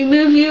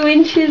Move you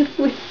into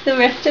with the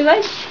rest of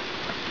us?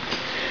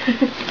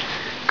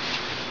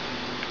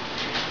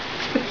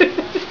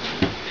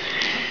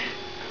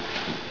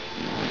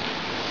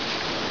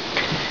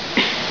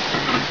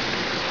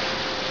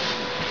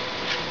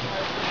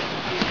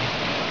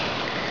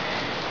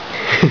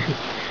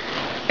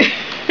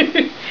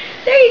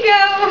 There you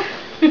go!